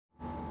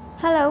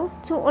Hello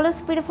to all of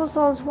the beautiful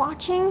souls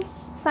watching.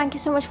 Thank you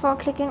so much for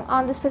clicking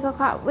on this pick a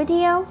card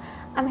video.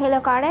 I'm Hello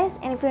Goddess,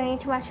 and if you're new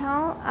to my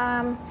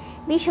channel,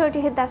 be sure to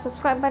hit that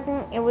subscribe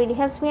button. It really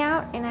helps me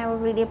out and I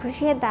would really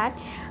appreciate that.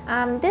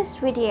 This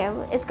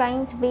video is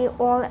going to be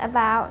all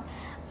about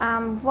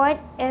what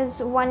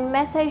is one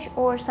message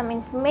or some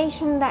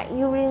information that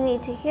you really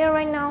need to hear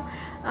right now,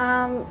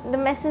 the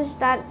message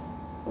that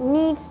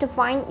needs to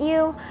find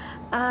you.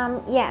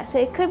 So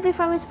it could be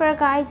from your spirit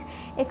guides,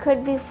 it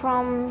could be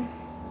from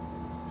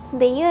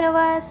the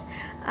universe,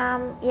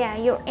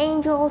 your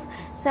angels.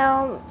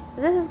 So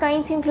this is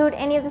going to include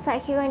any of the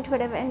psychic or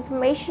intuitive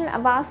information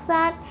about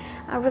that,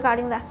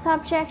 regarding that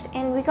subject.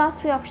 And we got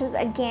three options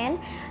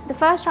again. The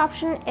first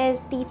option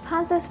is the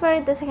panther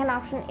spirit, the second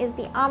option is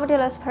the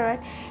armadillo spirit,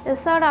 the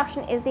third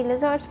option is the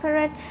lizard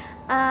spirit.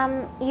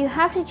 You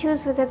have to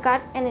choose with your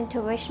gut and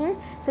intuition.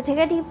 So take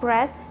a deep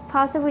breath,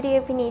 pause the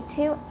video if you need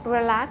to,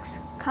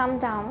 relax, calm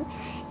down,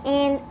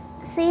 and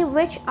see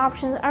which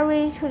options are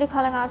really truly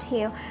calling out to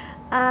you.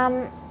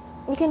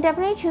 You can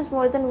definitely choose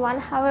more than one,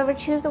 however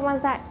choose the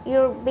ones that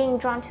you're being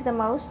drawn to the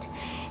most,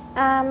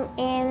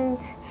 and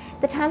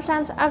the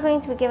timestamps are going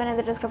to be given in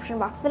the description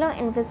box below.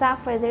 And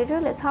without further ado,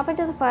 let's hop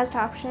into the first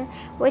option,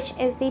 which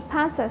is the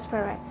panther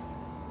spirit.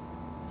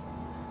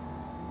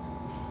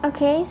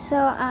 Okay,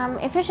 so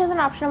if you choose an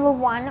option number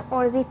 1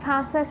 or the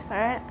panther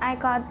spirit, I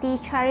got the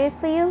chariot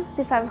for you,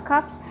 the 5 of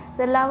cups,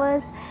 the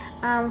lovers,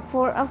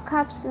 4 of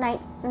cups, 9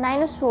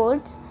 of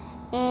swords,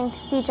 and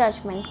the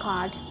judgment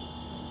card.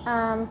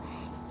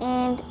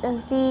 And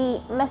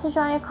the message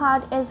on your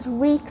card is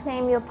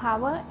reclaim your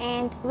power,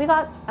 and we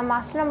got a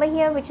master number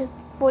here, which is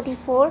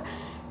 44.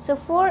 So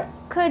 4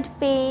 could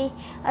be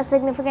a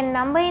significant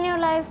number in your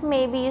life.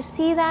 Maybe you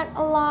see that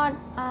a lot.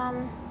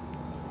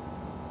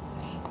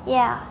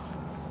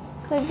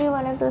 Could be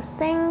one of those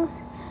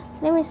things.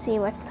 Let me see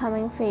what's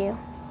coming for you.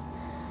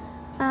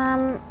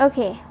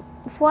 Okay,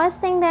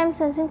 first thing that I'm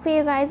sensing for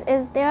you guys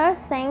is there are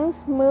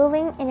things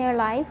moving in your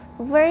life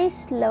very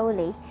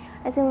slowly.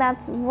 I think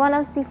that's one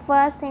of the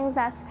first things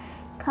that's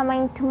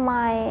coming to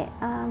my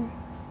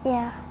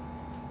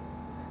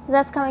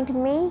that's coming to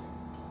me.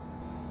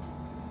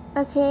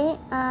 Okay,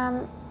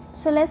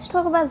 so let's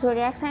talk about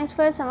zodiac signs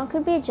first. Someone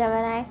could be a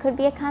Gemini, could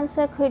be a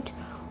Cancer, could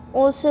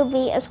also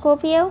be a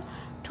Scorpio,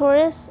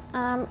 Taurus,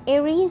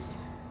 Aries,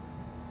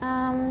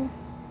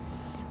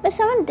 but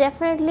someone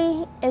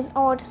definitely is a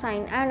water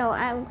sign. I don't know,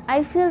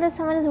 I feel that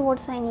someone is a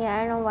water sign here. I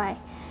don't know why.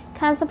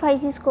 Cancer,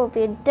 Pisces,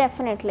 Scorpio,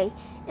 definitely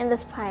in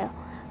this pile.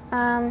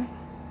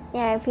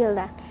 I feel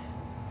that.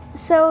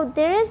 So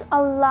there is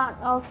a lot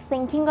of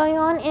thinking going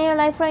on in your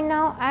life right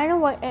now. I don't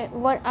know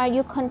what are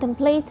you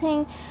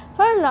contemplating.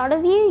 For a lot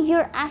of you,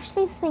 you're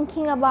actually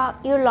thinking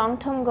about your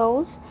long-term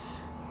goals,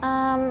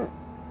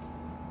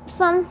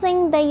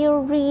 something that you're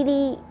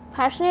really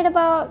passionate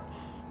about.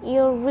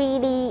 You're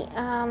really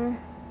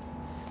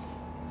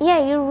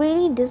you're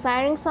really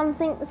desiring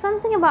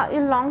something about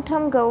your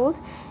long-term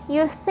goals.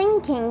 You're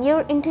thinking,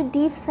 you're into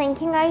deep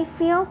thinking, I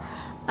feel.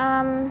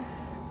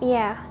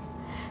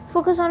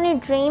 Focus on your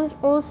dreams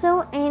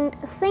also, and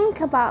think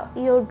about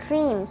your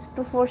dreams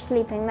before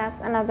sleeping.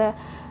 That's another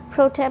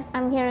pro tip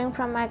I'm hearing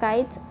from my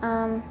guides.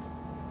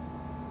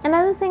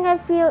 Another thing I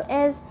feel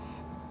is,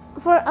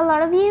 for a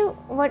lot of you,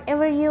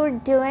 whatever you're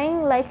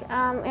doing, like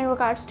in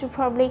regards to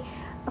probably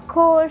a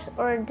course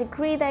or a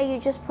degree that you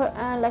just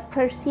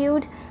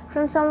pursued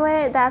from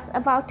somewhere that's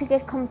about to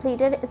get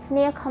completed, it's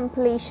near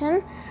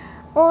completion,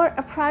 or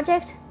a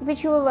project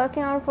which you were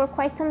working on for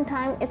quite some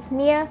time, it's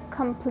near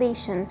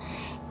completion.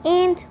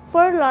 And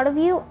for a lot of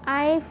you,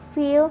 I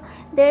feel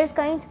there's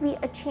going to be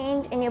a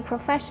change in your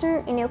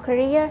profession, in your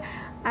career.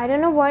 I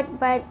don't know what,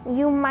 but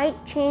you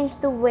might change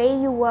the way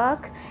you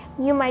work,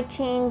 you might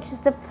change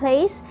the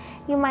place,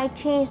 you might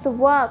change the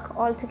work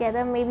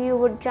altogether. Maybe you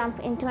would jump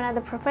into another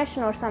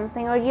profession or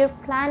something, or you're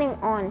planning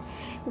on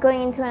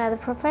going into another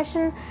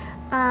profession.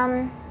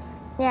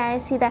 I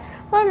see that.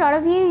 For a lot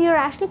of you, you're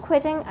actually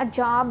quitting a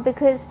job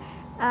because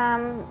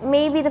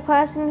maybe the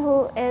person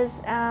who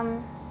is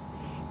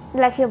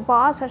like your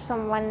boss or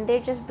someone, they're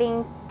just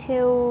being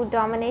too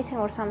dominating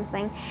or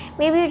something.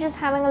 Maybe you're just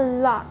having a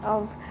lot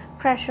of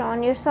pressure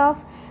on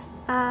yourself.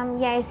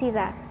 I see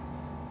that.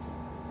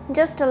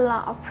 Just a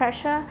lot of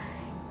pressure,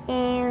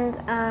 and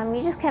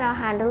you just cannot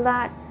handle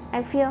that,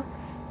 I feel.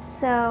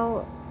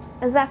 So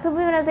that could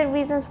be one of the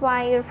reasons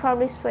why you're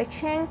probably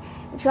switching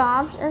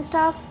jobs and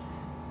stuff.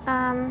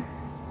 But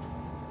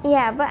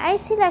I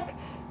see like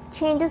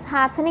changes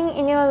happening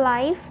in your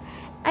life.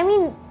 I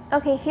mean,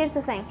 okay, here's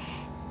the thing.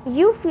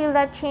 You feel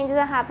that changes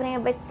are happening a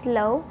bit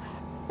slow.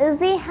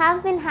 They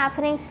have been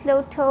happening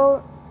slow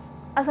till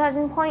a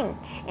certain point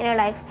in your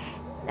life.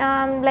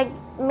 Like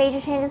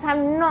major changes have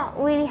not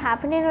really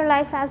happened in your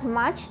life as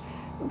much,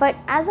 but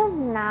as of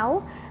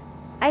now,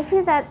 I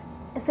feel that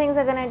things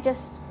are gonna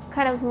just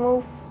kind of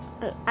move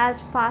as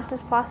fast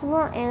as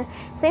possible, and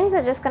things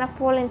are just gonna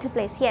fall into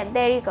place.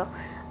 There you go.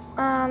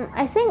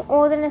 I think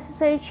all the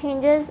necessary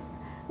changes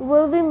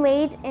will be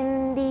made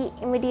in the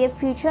immediate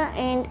future,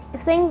 and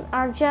things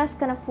are just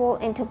gonna fall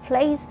into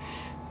place.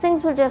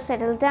 things will just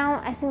settle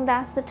down. I think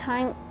that's the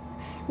time.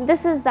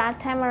 This is that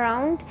time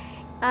around.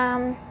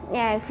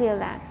 Yeah, I feel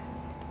that.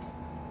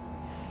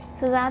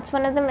 So that's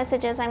one of the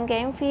messages I'm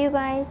getting for you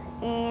guys.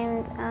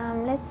 And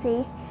let's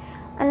see,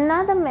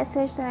 another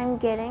message that I'm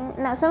getting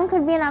now, someone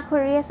could be an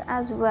Aquarius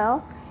as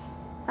well.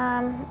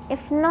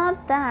 If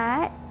not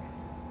that,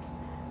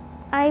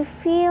 I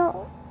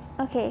feel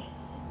okay.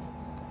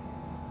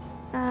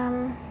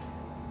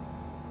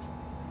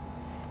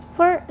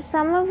 For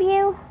some of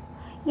you,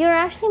 you're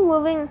actually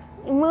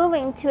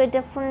moving to a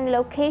different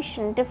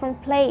location,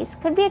 different place.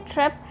 Could be a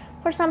trip.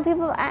 For some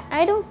people,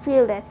 I don't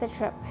feel that's a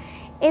trip.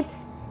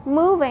 It's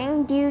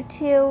moving due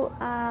to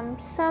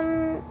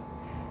some,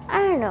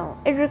 I don't know,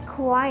 it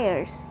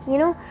requires, you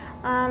know,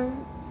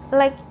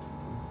 like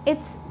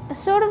it's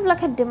sort of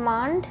like a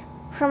demand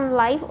from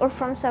life or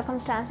from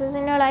circumstances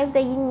in your life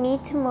that you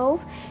need to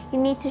move, you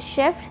need to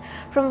shift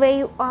from where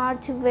you are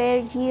to where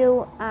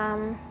you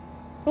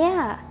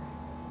yeah,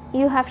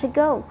 you have to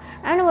go.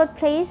 I don't know what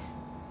place.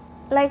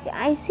 Like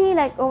I see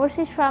like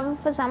overseas travel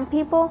for some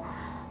people.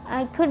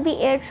 It could be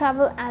air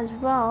travel as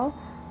well.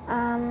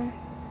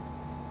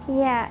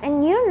 Yeah,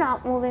 and you're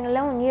not moving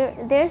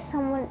alone. There's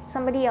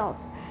somebody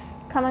else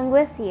coming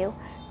with you.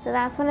 So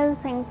that's one of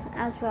the things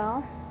as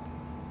well.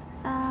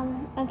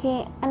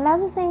 Okay,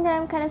 another thing that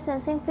I'm kind of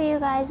sensing for you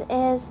guys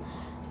is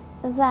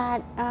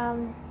that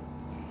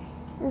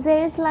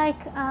there's like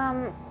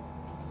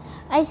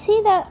I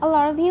see that a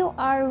lot of you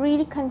are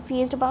really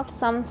confused about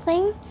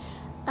something.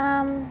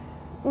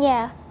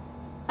 Yeah,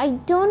 I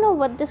don't know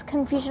what this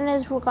confusion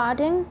is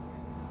regarding,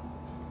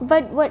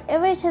 but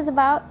whatever it is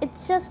about,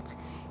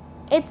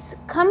 it's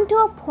come to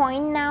a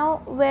point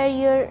now where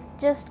you're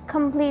just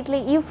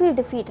completely, you feel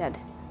defeated.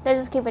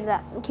 Let's just keep it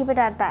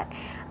at that.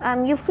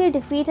 You feel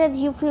defeated.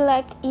 You feel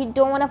like you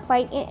don't want to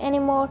fight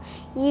anymore.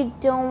 You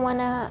don't want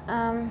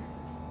to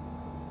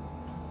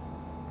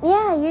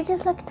yeah, you're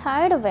just like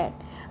tired of it.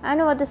 I don't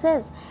know what this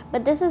is,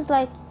 but this is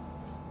like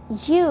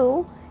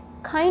you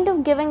kind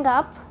of giving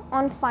up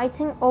on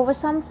fighting over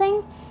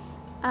something,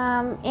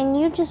 and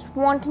you just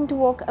wanting to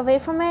walk away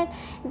from it.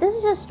 This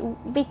is just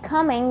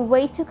becoming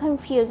way too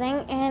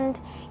confusing, and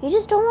you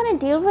just don't want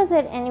to deal with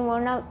it anymore.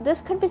 Now,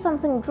 this could be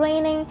something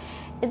draining.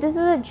 If this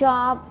is a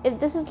job, if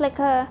this is like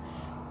a,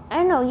 I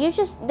don't know,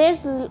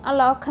 there's a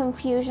lot of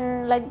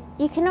confusion, like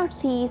you cannot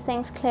see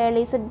things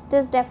clearly. So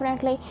there's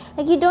definitely,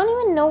 like, you don't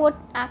even know what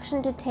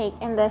action to take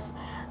in this,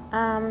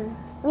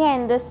 yeah,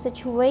 in this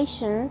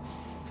situation.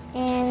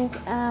 And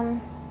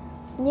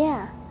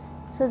yeah,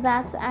 so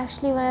that's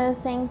actually one of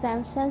the things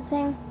I'm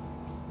sensing.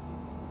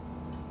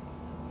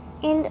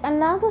 And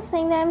another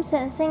thing that I'm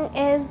sensing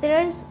is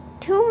there's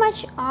too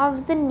much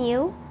of the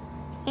new,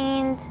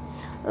 and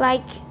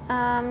like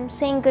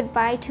saying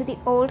goodbye to the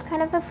old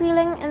kind of a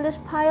feeling in this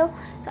pile.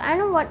 So I don't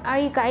know what are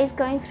you guys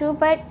going through,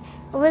 but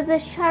with the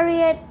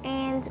Chariot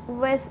and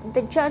with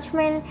the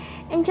Judgment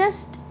and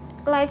just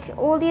like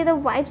all the other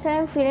vibes that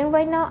I'm feeling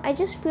right now, I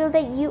just feel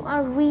that you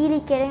are really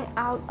getting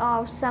out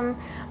of some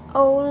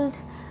old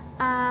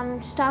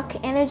stuck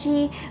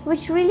energy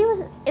which really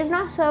is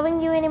not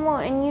serving you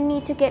anymore, and you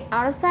need to get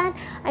out of that.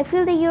 I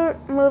feel that you're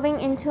moving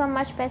into a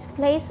much better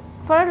place.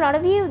 For a lot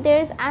of you,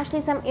 there's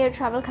actually some air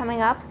travel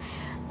coming up.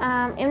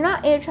 If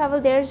not air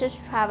travel, there's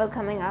just travel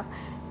coming up,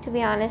 to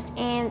be honest.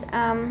 And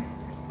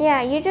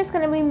yeah, you're just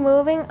gonna be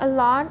moving a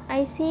lot,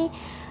 I see.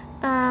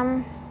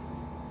 And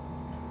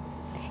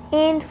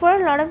for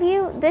a lot of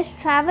you, this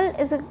travel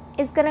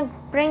is gonna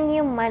bring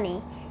you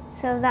money.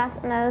 So that's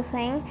another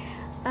thing.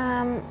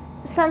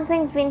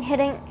 Something's been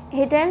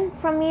hidden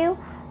from you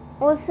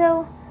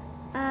also.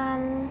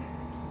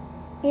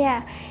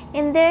 Yeah,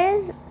 and there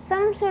is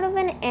some sort of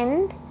an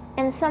end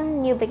and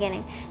some new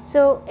beginning.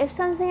 So if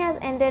something has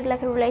ended,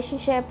 like a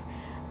relationship,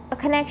 a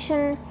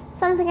connection,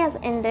 something has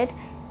ended,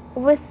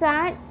 with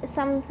that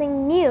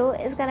something new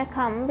is gonna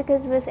come,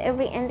 because with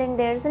every ending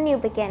there's a new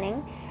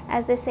beginning,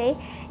 as they say.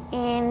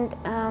 And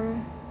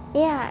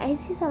yeah, I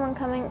see someone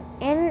coming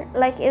in.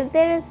 Like if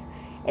there's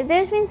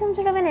been some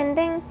sort of an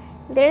ending,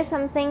 there is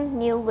something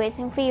new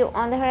waiting for you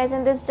on the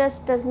horizon. This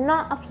just does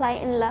not apply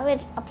in love,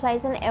 it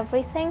applies in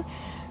everything.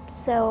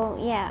 So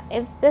yeah,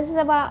 if this is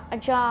about a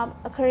job,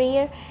 a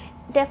career,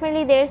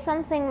 definitely there's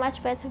something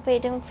much better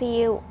waiting for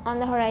you on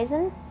the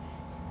horizon.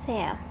 So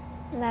yeah,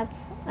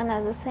 that's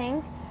another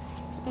thing.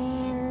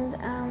 And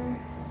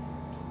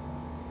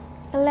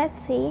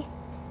let's see.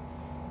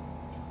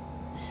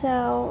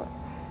 So,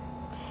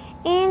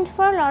 and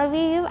for a lot of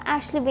you, you've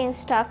actually been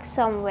stuck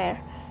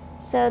somewhere.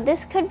 So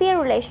this could be a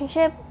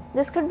relationship.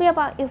 This could be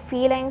about your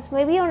feelings.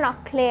 Maybe you're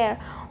not clear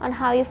on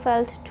how you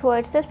felt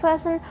towards this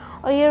person,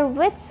 or you're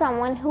with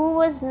someone who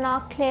was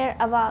not clear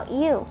about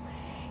you.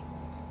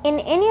 In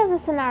any of the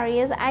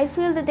scenarios, I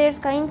feel that there's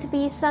going to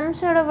be some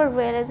sort of a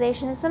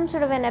realization, some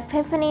sort of an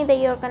epiphany that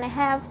you're gonna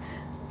have,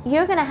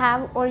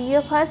 or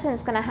your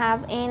person's gonna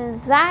have,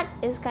 and that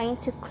is going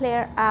to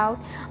clear out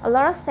a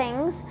lot of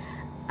things.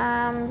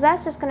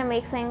 That's just gonna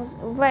make things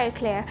very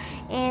clear.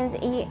 And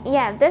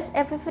yeah, this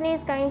epiphany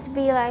is going to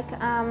be like,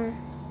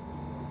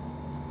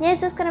 yeah,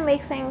 it's just gonna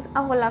make things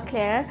a whole lot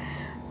clearer.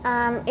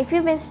 If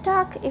you've been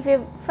stuck, if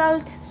you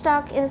felt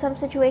stuck in some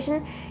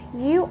situation,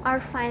 you are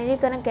finally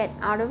gonna get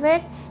out of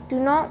it. Do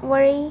not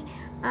worry,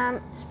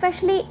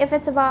 especially if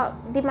it's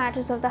about the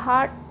matters of the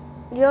heart,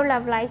 your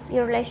love life,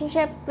 your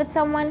relationship with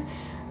someone.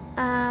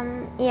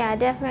 Yeah,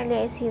 definitely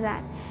I see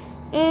that.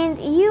 And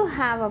you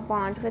have a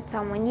bond with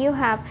someone. You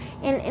have,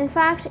 and in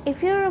fact,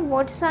 if you're a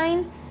water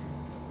sign,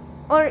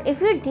 or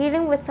if you're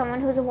dealing with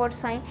someone who's a water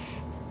sign,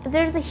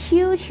 there's a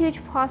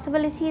huge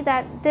possibility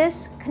that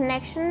this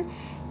connection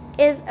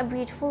is a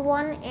beautiful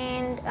one.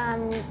 And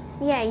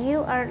yeah, you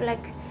are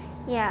like,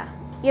 yeah,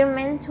 you're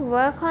meant to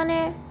work on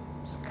it,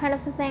 kind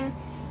of a thing,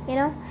 you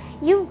know.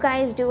 You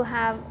guys do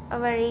have a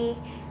very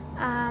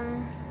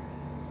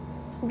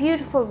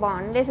beautiful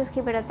bond. Let's just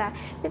keep it at that,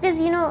 because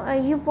you know,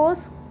 you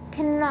both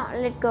cannot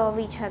let go of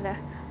each other.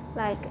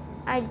 Like,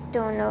 I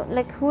don't know,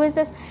 like, who is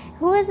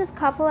this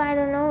couple, I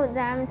don't know,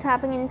 that I'm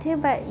tapping into,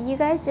 but you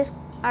guys just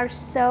are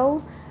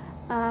so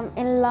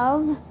in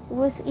love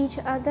with each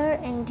other,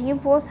 and you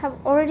both have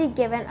already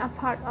given a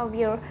part of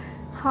your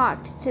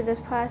heart to this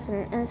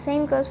person, and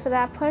same goes for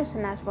that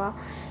person as well.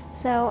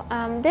 So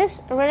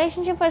this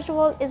relationship, first of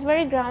all, is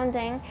very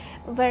grounding,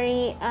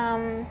 very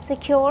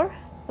secure.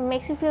 It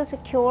makes you feel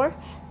secure.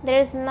 There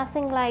is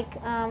nothing like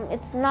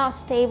it's not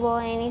stable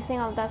or anything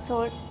of that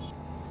sort.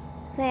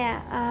 So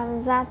yeah,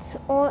 that's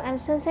all I'm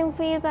sensing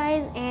for you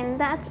guys, and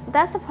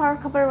that's a power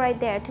couple right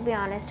there, to be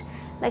honest.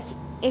 Like,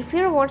 if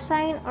you're a water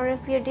sign, or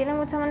if you're dealing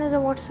with someone who's a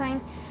water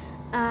sign,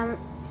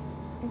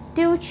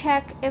 do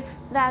check if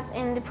that's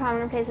in the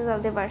prominent places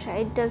of the birth chart.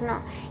 It does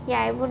not,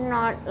 yeah, I would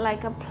not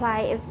like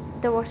apply if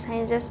the water sign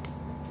is just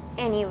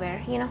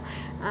anywhere, you know.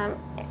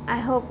 I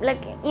hope,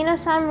 like, you know,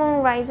 sun,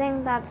 moon,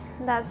 rising,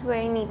 that's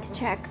where you need to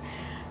check.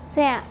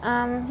 So yeah,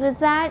 with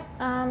that,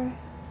 I'm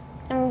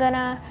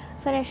gonna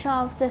finish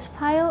off this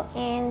pile,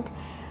 and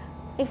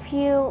if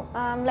you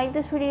like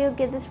this video,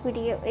 give this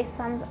video a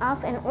thumbs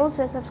up, and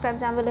also subscribe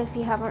down below if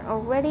you haven't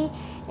already.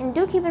 And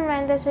do keep in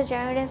mind that your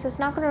audience is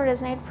not going to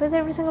resonate with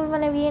every single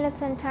one of you in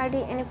its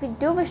entirety. And if you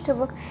do wish to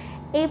book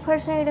a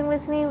personal reading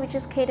with me, which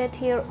is catered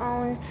to your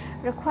own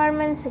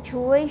requirements,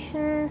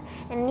 situation,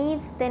 and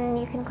needs, then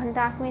you can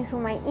contact me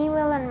through my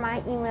email, and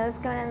my email is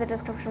given in the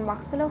description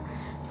box below.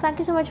 Thank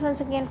you so much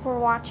once again for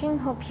watching.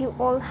 Hope you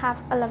all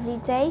have a lovely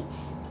day.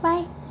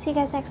 Bye. See you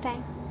guys next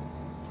time.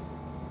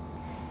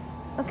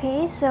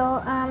 Okay,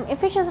 so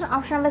if you chose an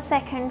option number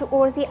 2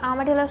 or the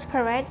Armadillo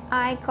Spirit,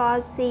 I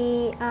got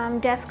the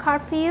Death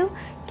card for you,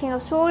 King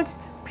of Swords,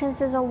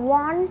 Princess of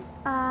Wands,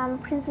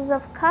 Princess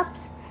of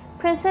Cups.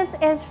 Princess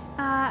is,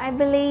 I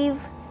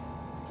believe,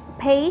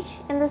 Page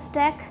in this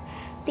deck,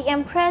 the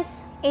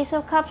Empress, Ace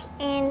of Cups,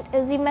 and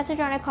the message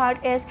on a card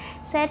is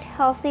set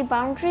healthy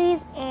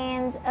boundaries,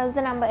 and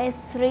the number is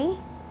 3.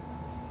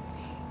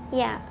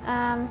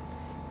 Yeah,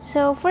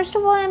 so first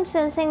of all, I'm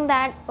sensing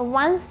that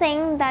one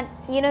thing that,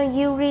 you know,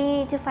 you really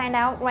need to find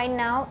out right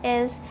now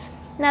is,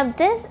 now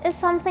this is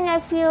something I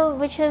feel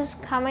which is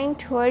coming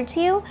towards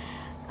you.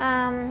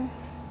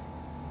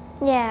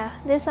 Yeah,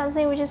 there's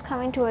something which is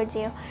coming towards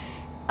you.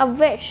 A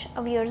wish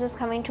of yours is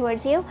coming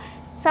towards you.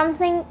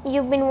 Something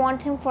you've been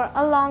wanting for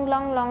a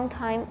long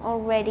time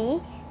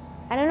already.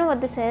 I don't know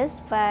what this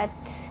is, but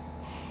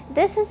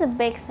this is a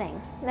big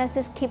thing. Let's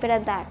just keep it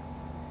at that.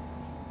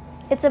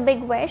 It's a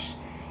big wish.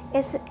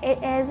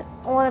 It is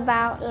all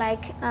about,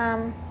 like,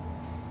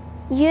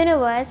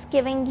 universe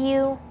giving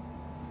you,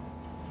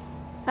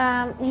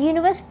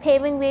 universe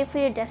paving way for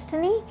your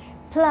destiny,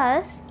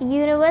 plus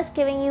universe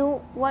giving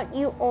you what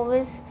you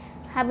always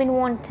have been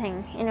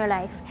wanting in your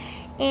life.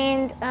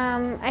 And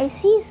I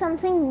see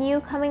something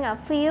new coming up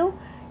for you,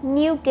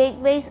 new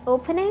gateways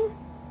opening,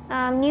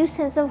 new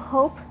sense of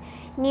hope,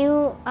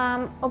 new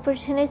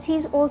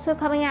opportunities also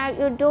coming out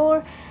your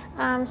door,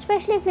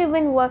 especially if you've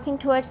been working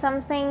towards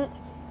something.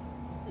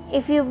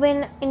 If you've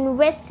been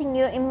investing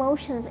your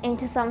emotions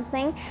into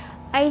something,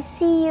 I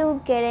see you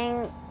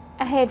getting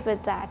ahead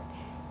with that.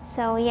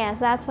 So yeah,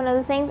 that's one of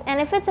the things. And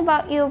if it's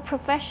about your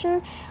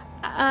profession,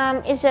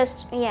 it's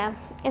just, yeah,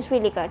 it's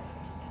really good.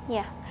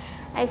 Yeah,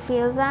 I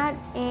feel that.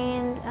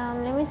 And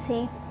let me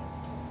see.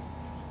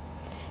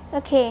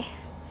 Okay,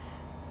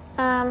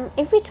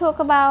 if we talk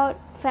about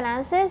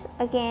finances,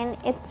 again,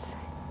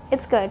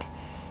 it's good.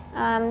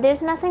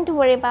 There's nothing to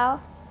worry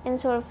about in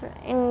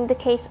the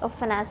case of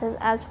finances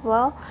as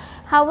well.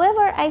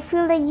 However, I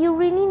feel that you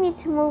really need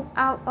to move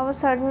out of a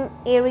certain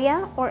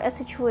area or a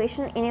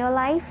situation in your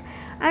life.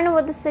 I don't know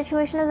what the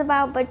situation is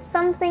about, but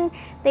something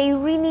that you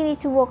really need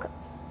to walk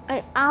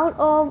out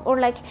of,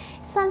 or like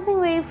something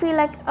where you feel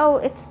like, oh,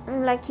 it's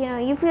like, you know,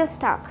 you feel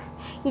stuck.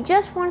 You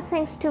just want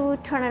things to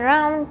turn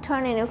around,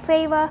 turn in your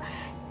favor,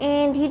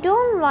 and you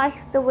don't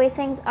like the way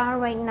things are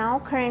right now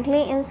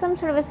currently in some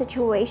sort of a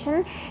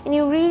situation, and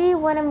you really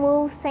want to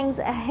move things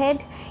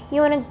ahead. You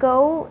want to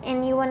go,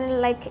 and you want to,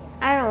 like,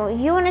 I don't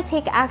know, you want to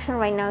take action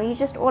right now. You're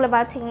just all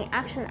about taking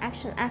action.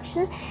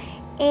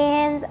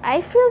 and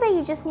I feel that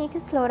you just need to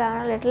slow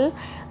down a little.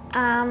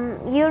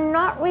 You're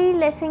not really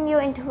letting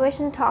your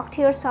intuition talk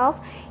to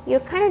yourself. You're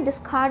kind of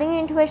discarding your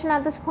intuition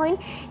at this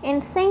point,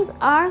 and things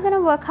are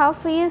gonna work out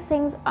for you.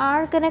 Things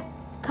are gonna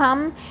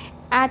come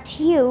at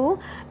you,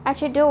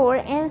 at your door,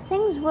 and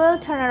things will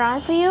turn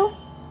around for you,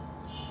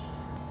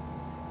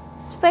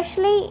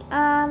 especially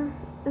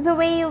the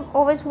way you've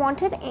always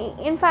wanted.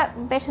 In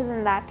fact, better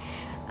than that.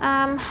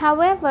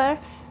 However,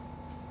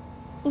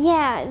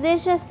 yeah,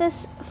 there's just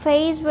this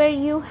phase where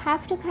you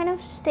have to kind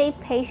of stay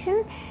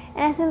patient,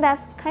 and I think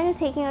that's kind of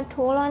taking a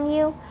toll on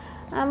you.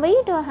 But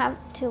you don't have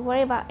to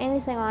worry about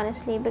anything,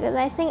 honestly, because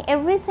I think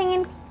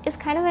everything is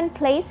kind of in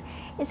place.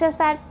 It's just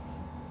that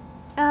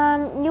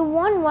you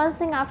want one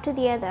thing after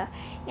the other,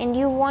 and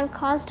you want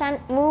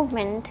constant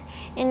movement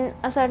in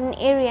a certain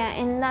area,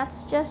 and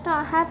that's just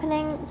not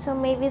happening. So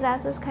maybe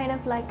that's just kind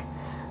of like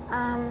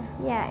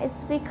yeah,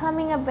 it's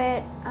becoming a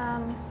bit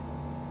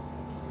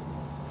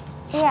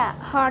yeah,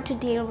 hard to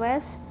deal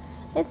with.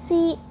 Let's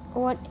see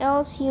what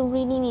else you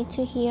really need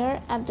to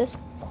hear at this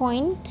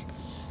point.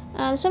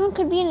 Someone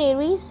could be an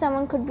Aries,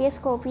 someone could be a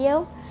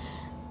Scorpio,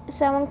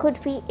 someone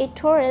could be a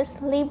Taurus,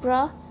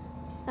 Libra.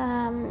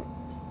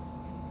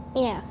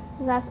 Yeah,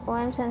 that's all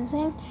I'm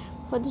sensing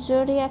for the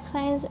zodiac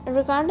signs.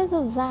 Regardless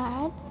of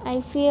that,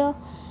 I feel,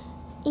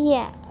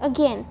 yeah,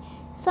 again,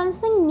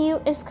 something new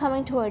is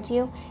coming towards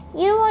you.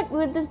 You know what,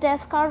 with this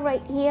death card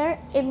right here,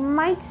 it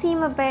might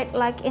seem a bit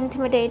like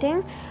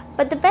intimidating,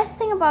 but the best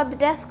thing about the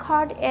death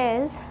card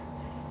is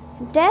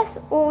death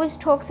always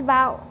talks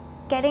about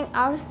getting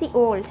out of the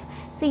old.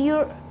 So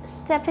you're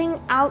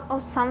stepping out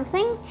of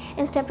something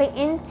and stepping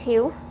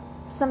into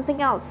something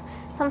else,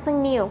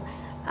 something new.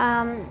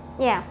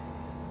 Yeah,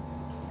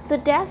 so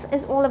death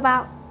is all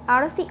about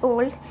out of the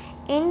old,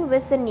 in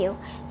with the new.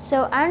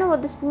 So I don't know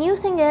what this new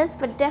thing is,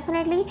 but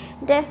definitely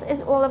death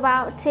is all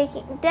about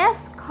taking.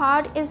 Death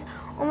card is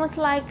almost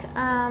like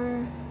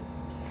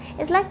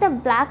it's like the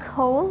black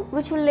hole,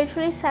 which will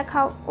literally suck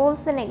out all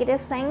the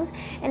negative things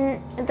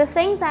and the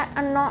things that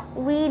are not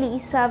really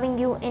serving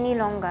you any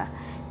longer.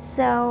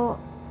 So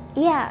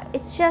yeah,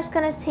 it's just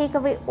gonna take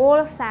away all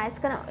of that. It's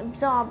gonna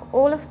absorb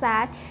all of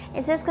that.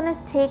 It's just gonna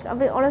take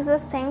away all of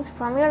those things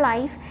from your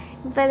life,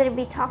 whether it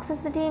be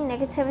toxicity,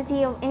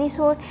 negativity of any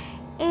sort,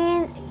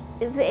 and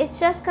it's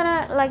just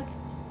gonna like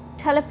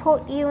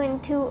teleport you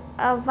into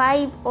a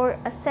vibe or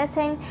a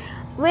setting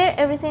where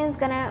everything's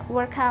gonna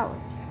work out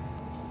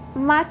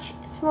much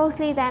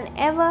smoothly than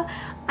ever.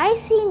 I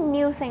see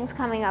new things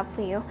coming up for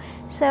you.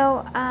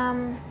 So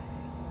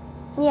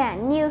yeah,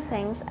 new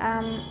things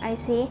I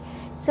see.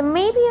 So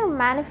maybe you're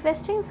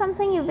manifesting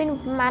something. You've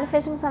been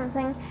manifesting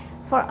something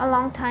for a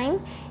long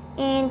time,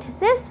 and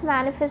this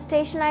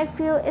manifestation, I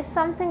feel, is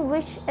something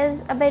which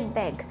is a bit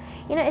big.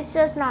 You know, it's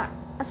just not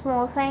a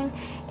small thing.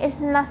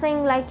 It's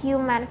nothing like you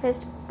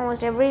manifest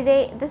almost every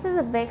day. This is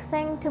a big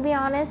thing, to be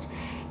honest,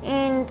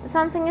 and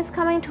something is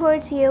coming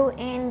towards you,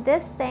 and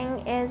this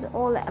thing is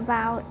all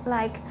about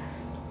like,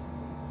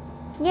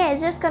 yeah,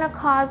 it's just gonna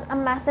cause a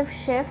massive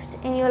shift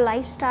in your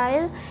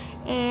lifestyle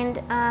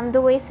and the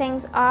way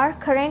things are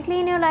currently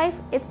in your life.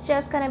 It's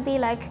just gonna be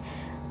like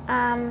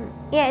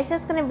yeah, it's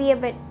just gonna be a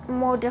bit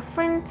more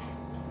different.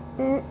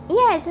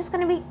 Yeah, it's just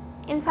gonna be,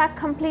 in fact,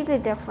 completely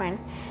different.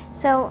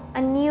 So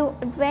a new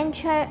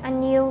adventure, a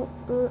new,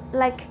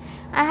 like,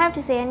 I have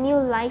to say, a new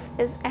life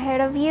is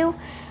ahead of you.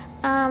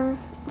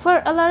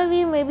 For a lot of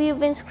you, maybe you've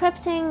been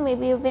scripting,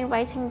 maybe you've been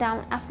writing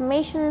down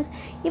affirmations,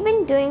 you've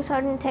been doing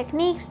certain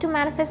techniques to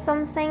manifest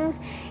some things,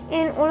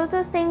 and all of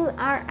those things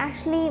are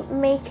actually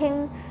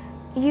making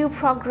you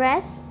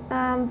progress,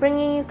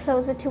 bringing you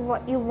closer to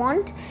what you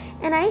want.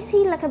 And I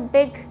see like a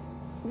big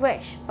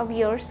wish of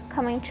yours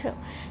coming true.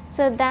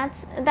 So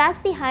that's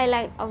the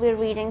highlight of your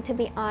reading, to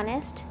be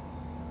honest.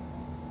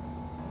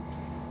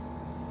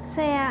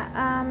 So yeah,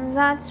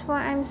 that's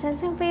what I'm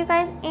sensing for you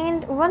guys.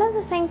 And one of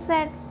the things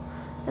that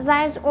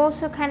is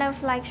also kind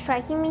of like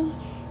striking me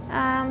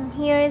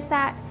here is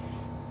that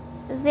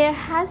there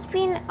has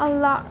been a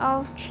lot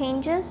of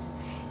changes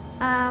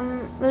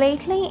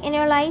lately in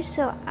your life.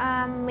 So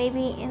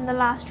maybe in the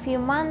last few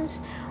months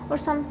or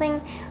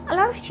something, a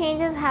lot of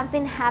changes have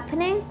been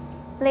happening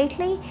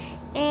lately,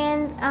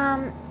 and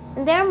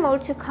there are more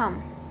to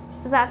come.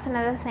 That's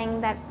another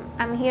thing that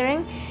I'm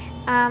hearing.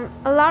 A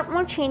lot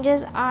more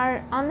changes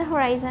are on the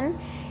horizon,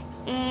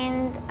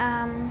 and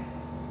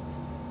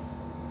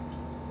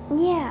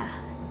yeah,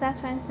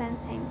 that's what I'm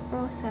sensing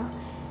also.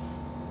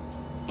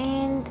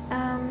 And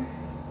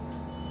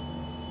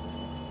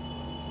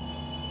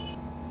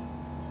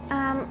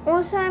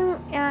also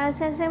I'm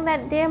sensing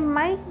that there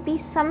might be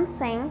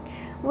something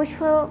which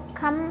will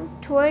come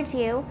towards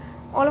you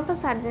all of a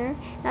sudden.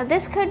 Now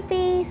this could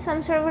be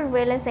some sort of a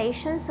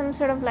realization, some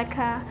sort of like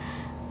a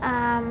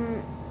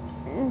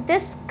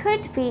this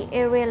could be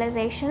a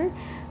realization.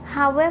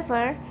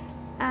 However,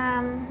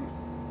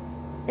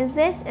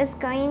 this is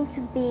going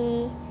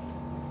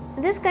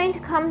to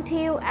come to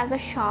you as a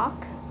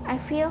shock, I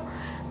feel,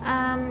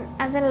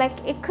 as in like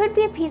it could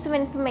be a piece of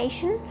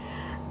information,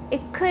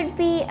 it could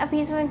be a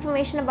piece of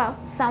information about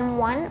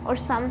someone or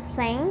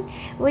something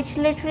which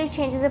literally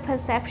changes the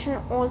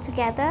perception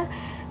altogether.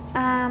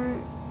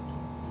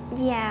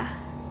 Yeah,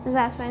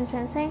 that's what I'm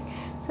sensing.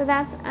 So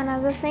that's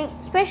another thing,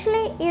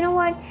 especially, you know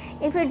what,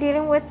 if you're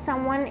dealing with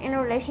someone in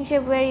a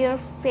relationship where you're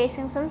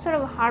facing some sort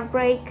of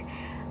heartbreak,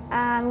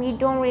 you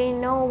don't really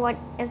know what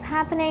is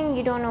happening,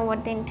 you don't know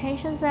what the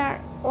intentions are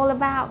all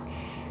about,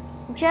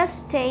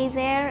 just stay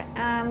there.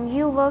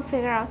 You will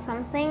figure out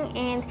something.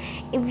 And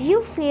if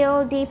you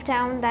feel deep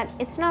down that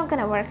it's not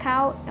gonna work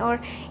out,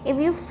 or if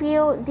you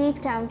feel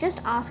deep down,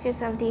 just ask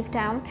yourself deep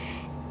down,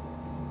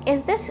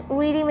 is this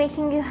really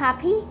making you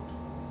happy?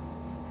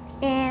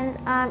 And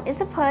is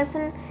the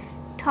person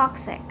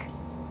toxic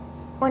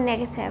or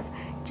negative,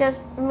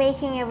 just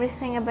making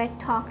everything a bit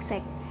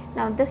toxic?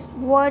 Now this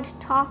word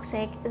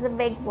toxic is a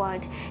big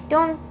word,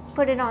 don't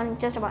put it on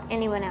just about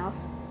anyone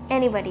else,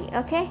 anybody,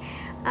 okay?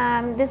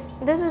 This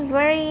is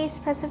very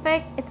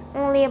specific, it's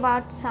only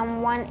about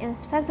someone in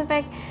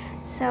specific.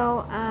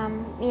 So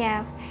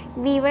yeah,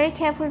 be very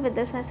careful with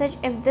this message.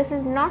 If this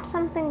is not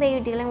something that you're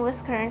dealing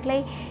with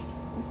currently,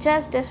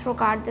 just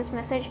disregard this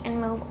message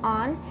and move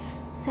on.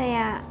 So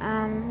yeah,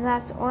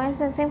 that's all I'm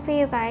sensing for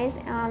you guys.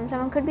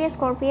 Someone could be a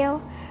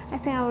Scorpio, I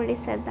think I already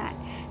said that.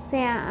 So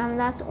yeah,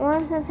 that's all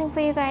I'm sensing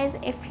for you guys.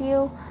 If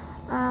you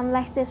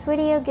like this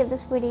video, give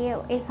this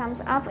video a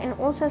thumbs up, and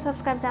also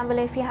subscribe down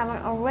below if you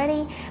haven't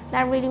already.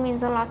 That really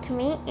means a lot to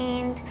me.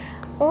 And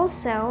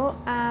also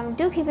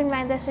do keep in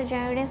mind that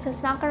general reading, so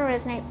it's not going to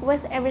resonate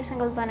with every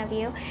single one of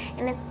you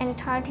in its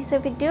entirety. So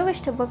if you do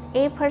wish to book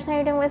a personal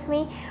reading with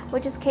me,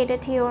 which is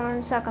catered to your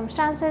own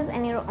circumstances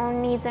and your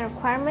own needs and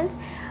requirements,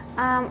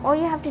 all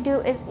you have to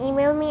do is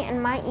email me,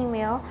 and my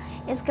email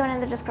is given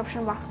in the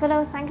description box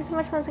below. Thank you so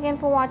much once again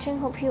for watching.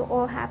 Hope you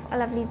all have a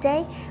lovely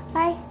day.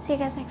 Bye, see you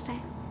guys next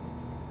time.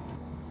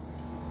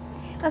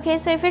 Okay,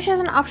 so if you choose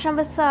an option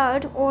number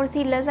 3rd, or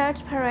the lizard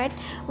spirit,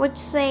 which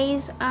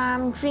says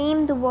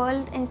dream the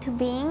world into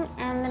being,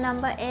 and the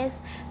number is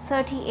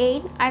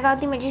 38, I got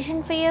the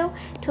magician for you,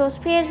 2 of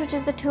spades, which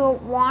is the 2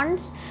 of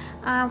wands,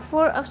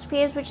 4 of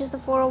spades, which is the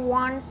 4 of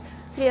wands,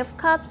 3 of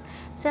cups,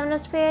 7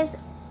 of spades,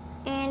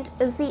 and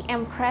is the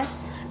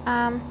empress.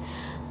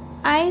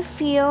 I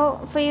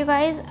feel for you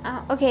guys,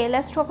 okay,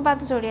 let's talk about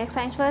the zodiac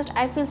signs first.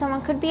 I feel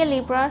someone could be a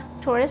Libra,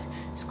 Taurus,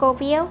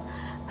 Scorpio,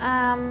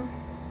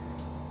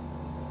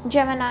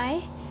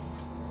 Gemini,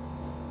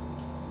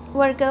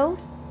 Virgo,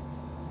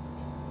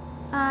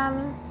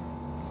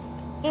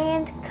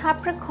 and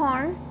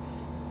Capricorn.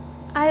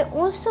 I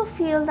also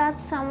feel that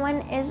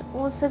someone is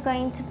also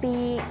going to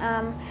be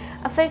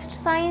a fixed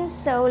sign,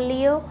 so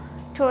Leo,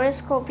 Taurus,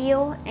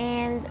 Scorpio,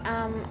 and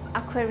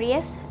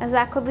Aquarius, as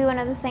that could be one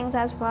of the things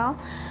as well.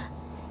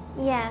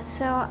 Yeah,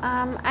 so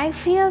I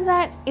feel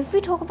that if we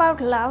talk about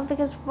love,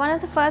 because one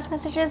of the first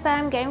messages that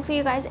I'm getting for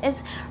you guys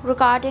is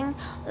regarding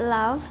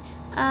love.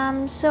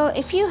 So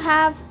if you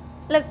have,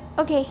 like,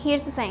 okay,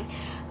 here's the thing,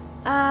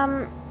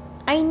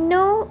 I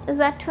know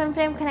that twin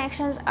flame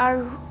connections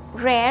are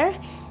rare.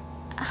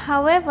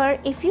 However,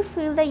 if you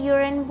feel that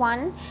you're in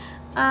one,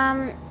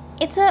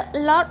 it's a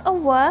lot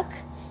of work,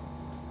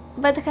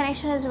 but the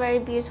connection is very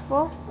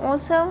beautiful.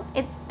 Also,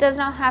 it does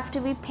not have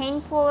to be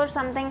painful or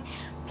something.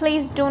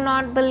 Please do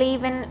not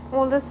believe in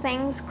all the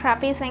things,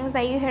 crappy things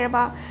that you hear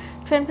about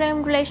twin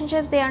flame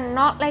relationships. They are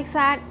not like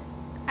that.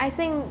 I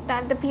think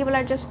that the people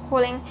are just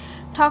calling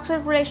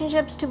toxic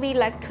relationships to be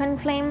like twin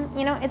flame,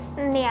 you know, it's,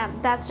 yeah,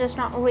 that's just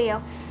not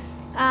real.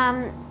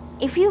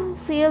 If you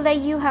feel that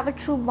you have a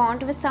true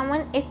bond with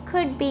someone, it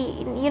could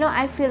be, you know,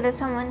 I feel that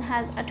someone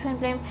has a twin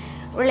flame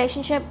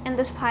relationship in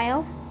this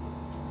pile.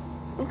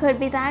 It could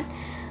be that.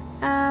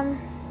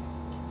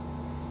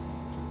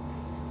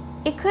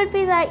 It could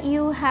be that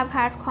you have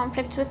had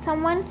conflicts with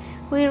someone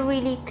who you're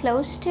really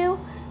close to.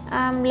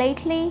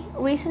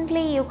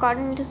 Recently you got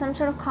into some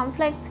sort of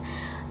conflict,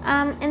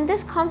 and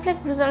this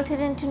conflict resulted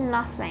into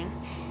nothing.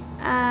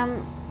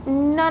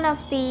 None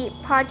of the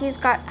parties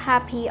got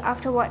happy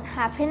after what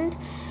happened,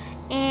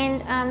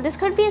 and this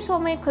could be a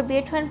soulmate, could be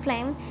a twin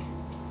flame.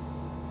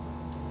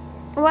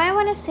 What I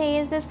want to say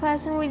is this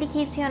person really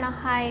keeps you on a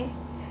high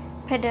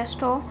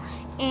pedestal,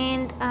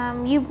 and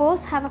you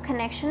both have a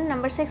connection.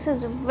 Number 6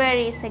 is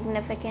very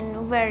significant,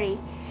 very.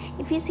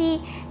 If you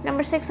see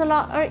number 6 a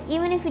lot, or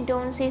even if you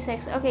don't see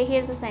 6, okay,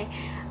 here's the thing,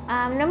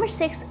 number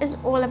 6 is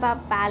all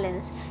about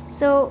balance.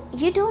 So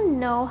you don't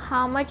know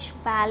how much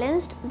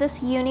balanced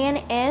this union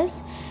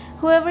is.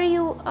 Whoever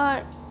you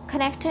are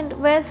connected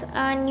with,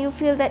 and you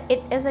feel that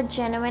it is a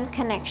genuine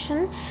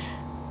connection,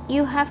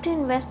 you have to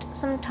invest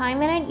some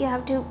time in it. You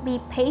have to be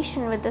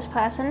patient with this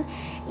person.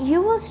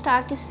 You will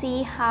start to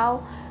see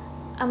how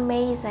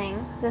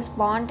amazing this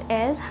bond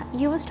is.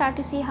 You will start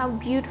to see how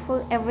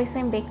beautiful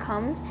everything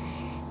becomes.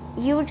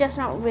 You will just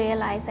not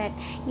realize it.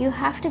 You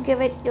have to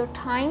give it your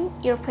time,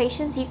 your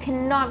patience. You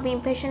cannot be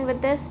impatient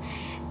with this.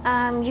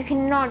 You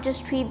cannot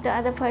just treat the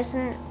other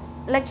person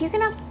like, you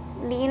cannot,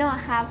 you know,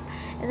 have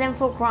them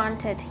for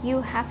granted.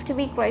 You have to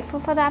be grateful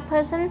for that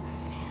person.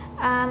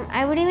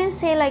 I would even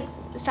say, like,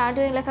 start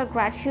doing like a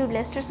gratitude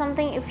list or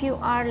something if you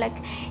are like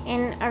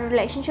in a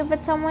relationship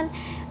with someone.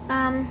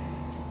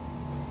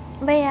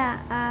 But yeah,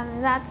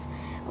 that's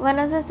one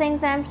of the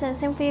things that I'm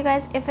sensing for you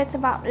guys if it's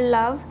about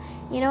love,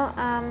 you know.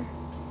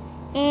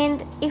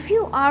 And if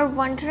you are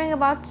wondering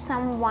about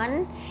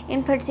someone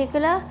in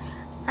particular,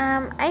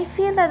 I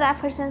feel that that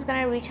person is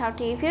going to reach out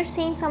to you. If you're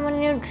seeing someone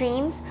in your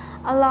dreams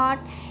a lot,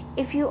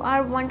 if you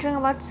are wondering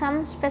about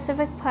some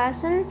specific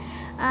person,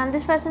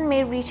 this person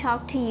may reach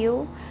out to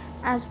you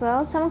as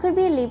well. Someone could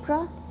be a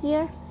Libra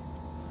here.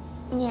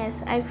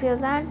 Yes, I feel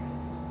that.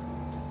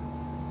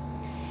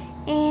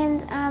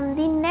 And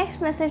the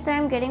next message that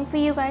I'm getting for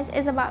you guys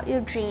is about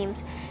your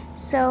dreams.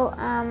 So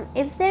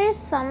if there is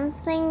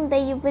something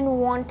that you've been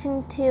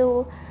wanting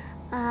to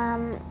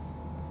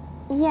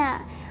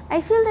yeah, I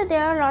feel that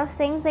there are a lot of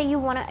things that you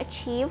want to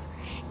achieve,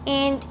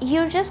 and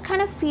you're just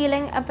kind of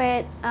feeling a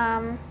bit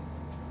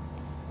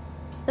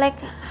like,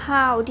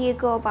 how do you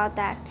go about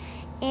that?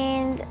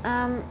 And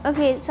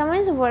okay, someone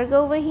is a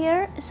Virgo over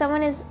here,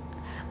 someone is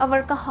a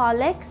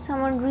workaholic,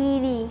 someone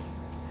really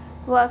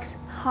works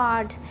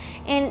hard,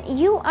 and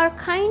you are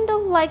kind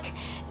of like,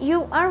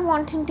 you are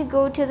wanting to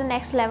go to the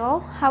next level.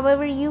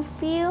 However, you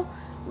feel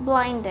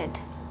blinded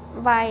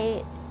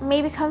by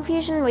maybe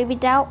confusion, maybe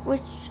doubt,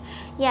 which,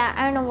 yeah,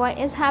 I don't know what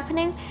is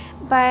happening,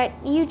 but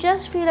you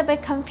just feel a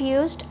bit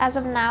confused as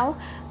of now.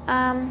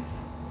 I'm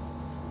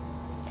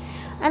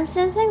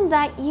sensing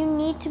that you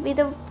need to be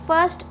the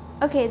first,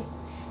 okay,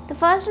 the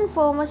first and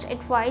foremost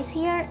advice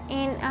here,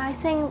 and I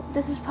think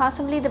this is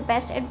possibly the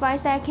best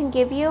advice that I can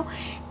give you,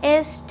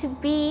 is to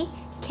be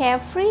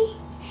carefree,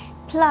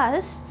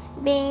 plus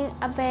being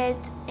a bit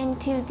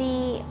into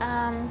the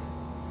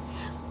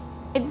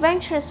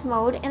adventurous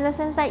mode, in the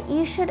sense that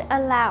you should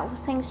allow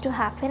things to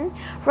happen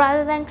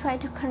rather than try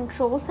to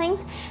control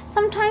things.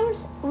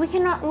 Sometimes we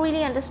cannot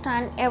really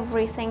understand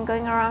everything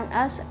going around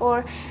us,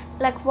 or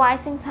like why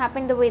things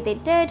happen the way they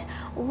did,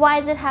 why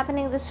is it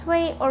happening this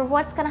way, or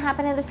what's gonna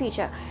happen in the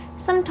future.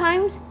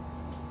 Sometimes,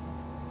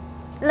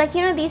 like, you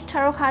know, these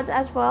tarot cards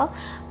as well,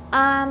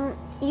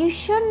 you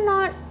should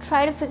not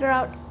try to figure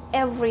out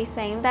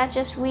everything. That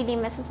just really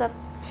messes up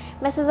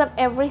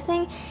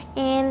everything.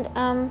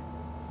 And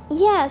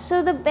yeah,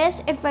 so the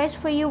best advice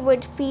for you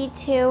would be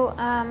to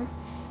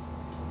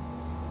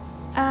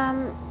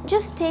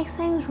just take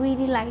things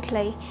really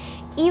lightly.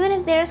 Even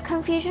if there is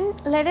confusion,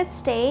 let it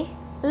stay,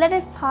 let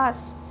it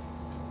pass.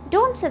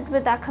 Don't sit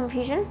with that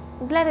confusion,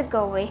 let it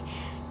go away.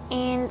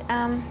 And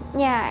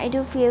yeah, I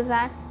do feel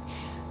that.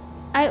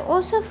 I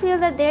also feel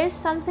that there is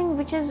something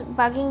which is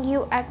bugging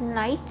you at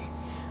night.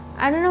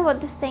 I don't know what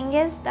this thing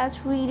is.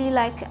 That's really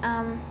like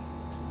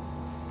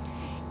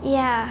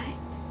yeah,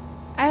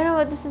 I don't know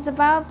what this is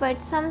about,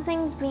 but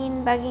something's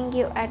been bugging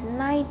you at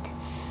night.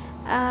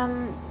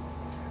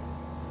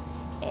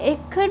 It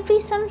could be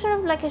some sort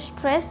of like a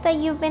stress that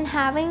you've been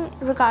having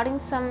regarding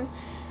some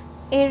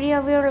area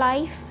of your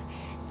life.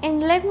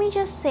 And let me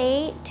just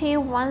say to you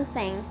one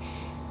thing,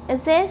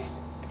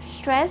 this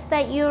stress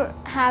that you're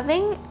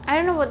having, I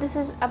don't know what this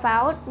is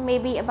about,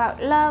 maybe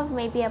about love,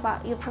 maybe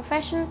about your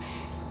profession,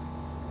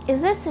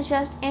 this is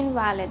just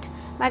invalid.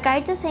 My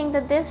guide is saying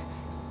that this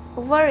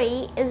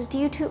worry is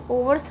due to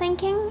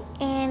overthinking,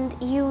 and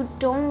you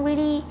don't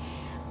really,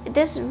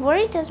 this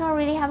worry does not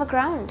really have a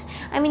ground.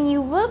 I mean,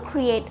 you will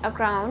create a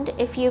ground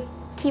if you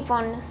keep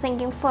on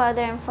thinking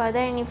further and further,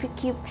 and if you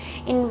keep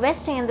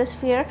investing in this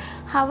fear.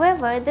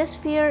 However, this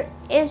fear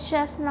is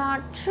just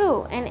not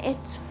true, and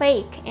it's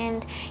fake,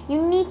 and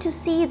you need to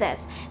see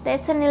this, that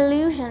it's an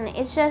illusion.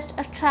 It's just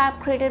a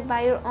trap created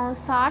by your own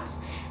thoughts,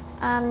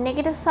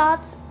 negative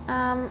thoughts.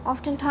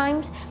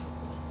 Oftentimes,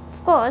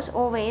 of course,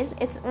 always,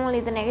 it's only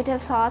the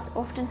negative thoughts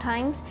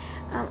oftentimes.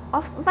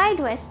 Why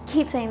do I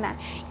keep saying that?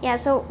 Yeah,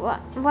 so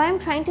what I'm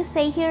trying to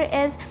say here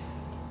is,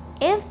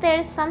 if there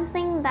is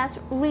something that's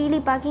really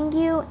bugging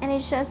you and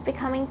it's just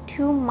becoming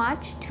too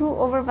much, too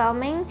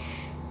overwhelming,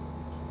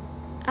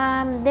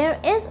 there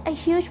is a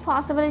huge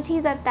possibility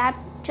that that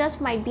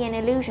just might be an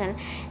illusion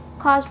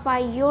caused by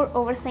your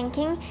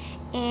overthinking,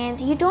 and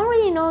you don't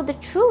really know the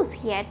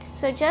truth yet.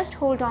 So just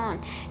hold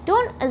on.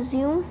 Don't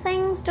assume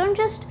things. Don't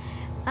just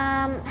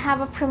have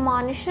a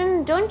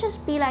premonition. Don't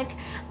just be like,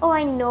 oh,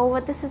 I know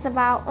what this is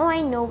about. Oh,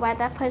 I know why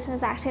that person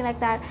is acting like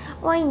that.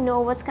 Oh, I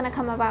know what's gonna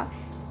come about.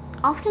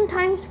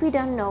 Oftentimes we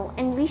don't know,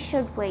 and we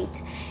should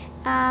wait.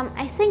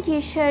 I think you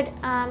should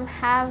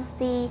have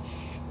the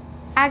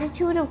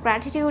attitude of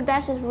gratitude.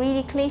 That is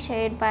really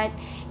cliched, but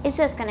it's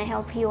just gonna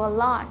help you a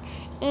lot.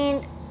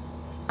 And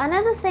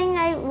another thing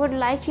I would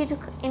like you to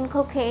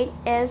inculcate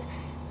is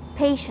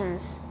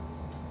patience.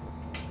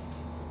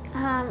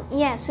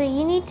 Yeah, so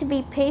you need to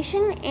be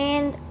patient.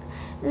 And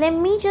let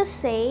me just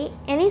say,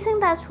 anything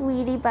that's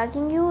really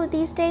bugging you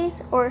these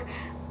days, or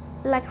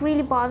like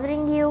really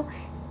bothering you,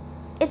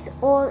 it's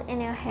all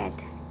in your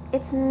head.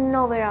 It's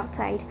nowhere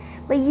outside,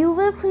 but you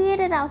will create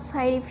it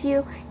outside if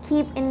you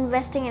keep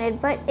investing in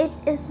it. But it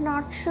is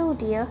not true,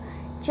 dear.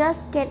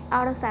 Just get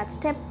out of that,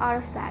 step out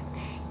of that,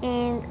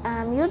 and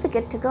you'll be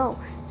good to go.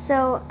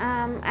 So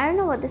I don't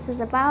know what this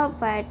is about,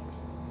 but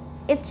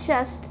it's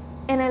just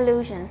an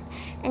illusion,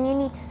 and you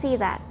need to see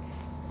that.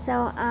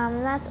 So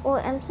that's all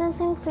I'm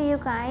sensing for you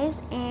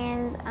guys,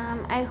 and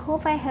I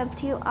hope I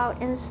helped you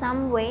out in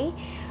some way.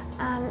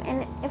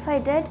 And if I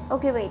did,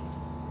 okay, wait,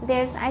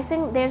 I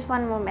think there's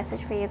one more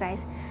message for you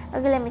guys.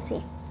 Okay, let me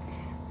see.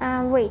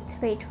 Wait.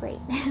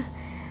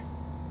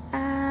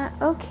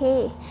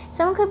 Okay,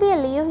 someone could be a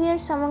Leo here,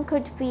 someone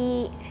could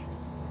be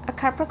a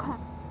Capricorn.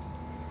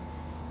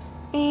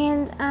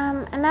 And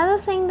another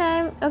thing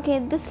that okay,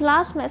 this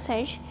last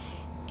message,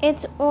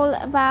 it's all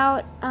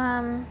about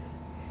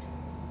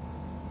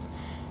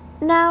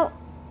now,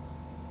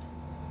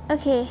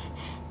 okay,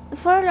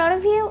 for a lot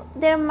of you,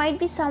 there might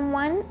be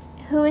someone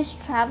who is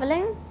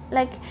traveling,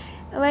 like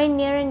very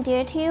near and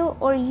dear to you,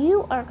 or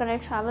you are going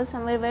to travel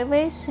somewhere very,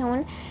 very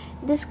soon.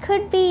 This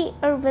could be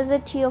a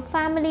visit to your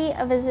family,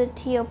 a visit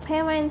to your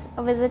parents,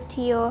 a visit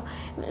to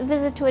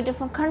a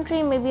different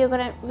country. Maybe you're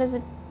going to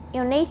visit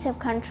your native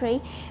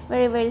country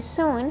very, very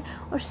soon,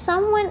 or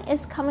someone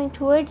is coming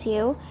towards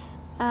you.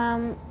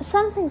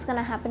 Something's going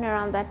to happen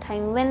around that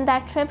time. When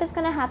that trip is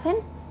going to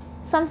happen,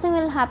 something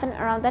will happen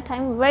around that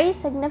time, very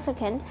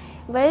significant,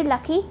 very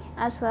lucky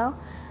as well.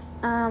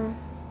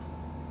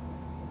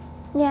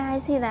 Yeah, I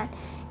see that.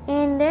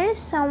 And there is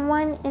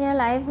someone in your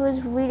life who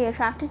is really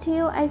attracted to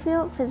you. I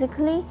feel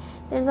physically,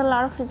 there's a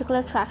lot of physical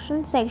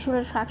attraction, sexual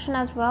attraction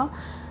as well.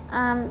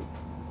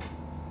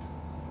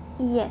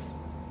 Yes,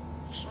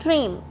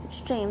 extreme,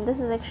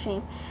 this is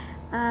extreme.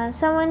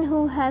 Someone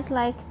who has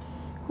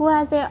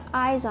their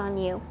eyes on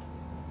you.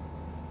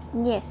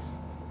 Yes,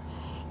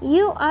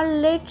 you are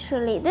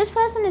literally, this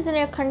person is in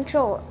your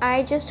control.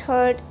 I just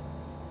heard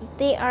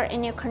they are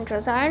in your control,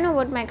 so I don't know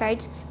what my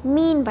guides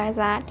mean by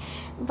that,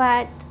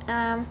 but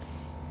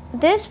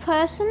this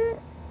person,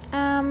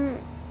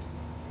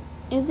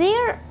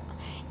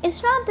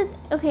 it's not that,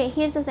 okay,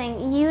 here's the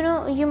thing, you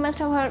know, you must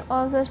have heard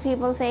all those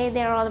people say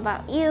they're all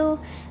about you,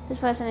 this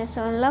person is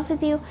so in love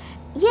with you.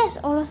 Yes,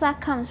 all of that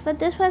comes, but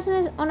this person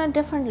is on a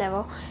different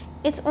level.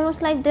 It's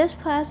almost like this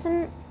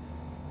person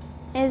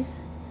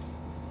is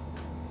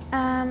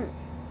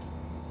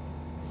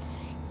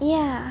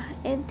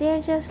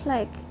they're just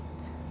like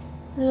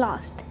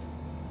lost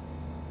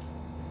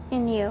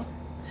in you,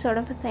 sort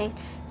of a thing.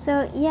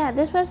 So yeah,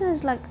 this person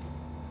is like,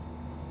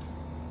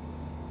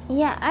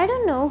 yeah, I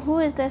don't know who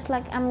is this,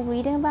 like I'm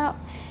reading about,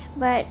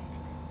 but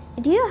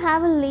do you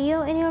have a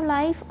Leo in your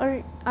life,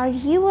 or are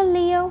you a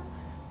Leo?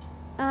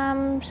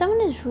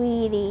 Someone is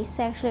really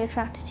sexually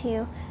attracted to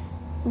you.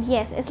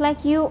 Yes, it's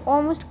like you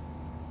almost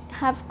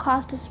have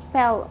cast a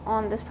spell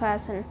on this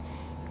person.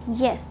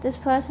 Yes, this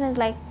person is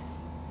like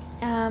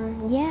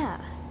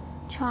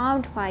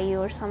charmed by you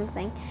or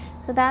something.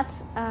 So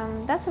that's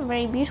a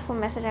very beautiful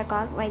message I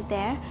got right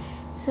there.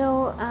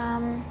 So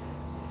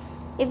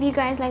if you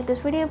guys like this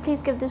video,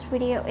 please give this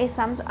video a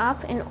thumbs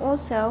up, and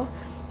also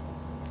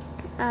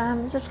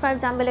subscribe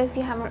down below if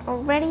you haven't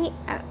already.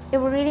 It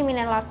would really mean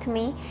a lot to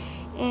me.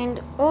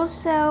 And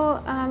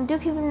also do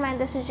keep in mind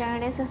this is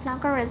general, so it's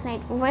not going to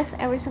resonate with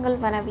every single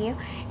one of you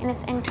in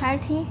its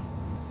entirety.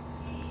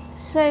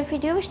 So if you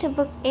do wish to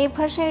book a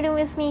personal reading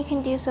with me, you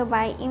can do so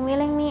by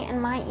emailing me,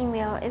 and my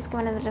email is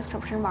given in the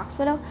description box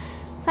below.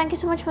 Thank you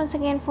so much once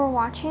again for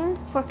watching,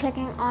 for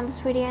clicking on this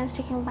video and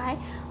sticking by.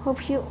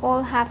 Hope you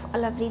all have a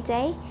lovely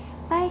day.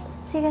 Bye.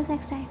 See you guys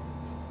next time.